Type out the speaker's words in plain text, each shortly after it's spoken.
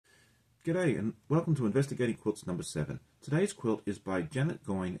G'day and welcome to Investigating Quilts number 7. Today's quilt is by Janet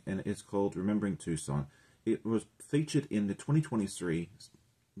Goin and it's called Remembering Tucson. It was featured in the 2023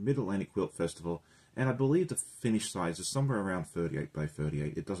 Mid-Atlantic Quilt Festival, and I believe the finished size is somewhere around 38 by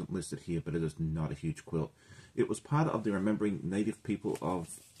 38. It doesn't list it here, but it is not a huge quilt. It was part of the Remembering Native People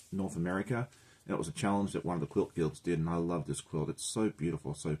of North America, and it was a challenge that one of the quilt guilds did, and I love this quilt. It's so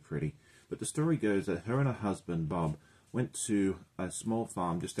beautiful, so pretty. But the story goes that her and her husband, Bob, went to a small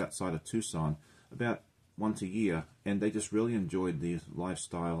farm just outside of Tucson about once a year, and they just really enjoyed the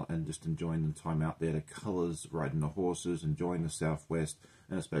lifestyle and just enjoying the time out there, the colors, riding the horses, enjoying the southwest,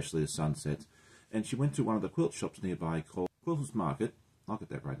 and especially the sunsets. And she went to one of the quilt shops nearby called Quilt's Market. I'll get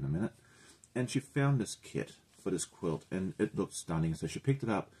that right in a minute. And she found this kit for this quilt, and it looked stunning. So she picked it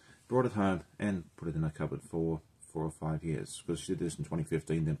up, brought it home, and put it in her cupboard for 4 or 5 years, because she did this in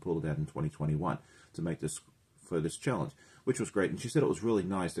 2015, then pulled it out in 2021 to make this for this challenge, which was great. And she said it was really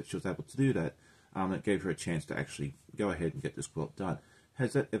nice that she was able to do that. It gave her a chance to actually go ahead and get this quilt done.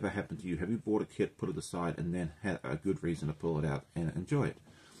 Has that ever happened to you? Have you bought a kit, put it aside, and then had a good reason to pull it out and enjoy it?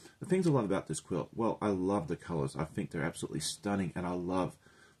 The things I love about this quilt, well, I love the colors. I think they're absolutely stunning, and I love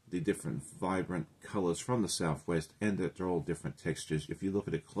the different vibrant colors from the Southwest, and that they're all different textures. If you look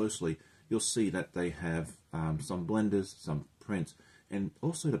at it closely, you'll see that they have some blenders, some prints, and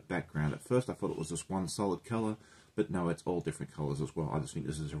also the background. At first I thought it was just one solid color, but no, it's all different colors as well. I just think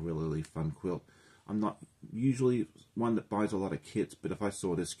this is a really, really fun quilt. I'm not usually one that buys a lot of kits, but if I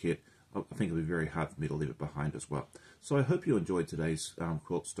saw this kit, I think it would be very hard for me to leave it behind as well. So I hope you enjoyed today's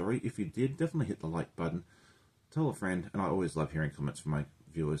quilt story. If you did, definitely hit the like button. Tell a friend, and I always love hearing comments from my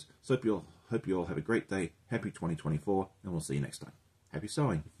viewers. So hope you all have a great day. Happy 2024, and we'll see you next time. Happy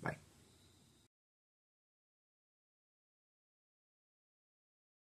sewing. Bye.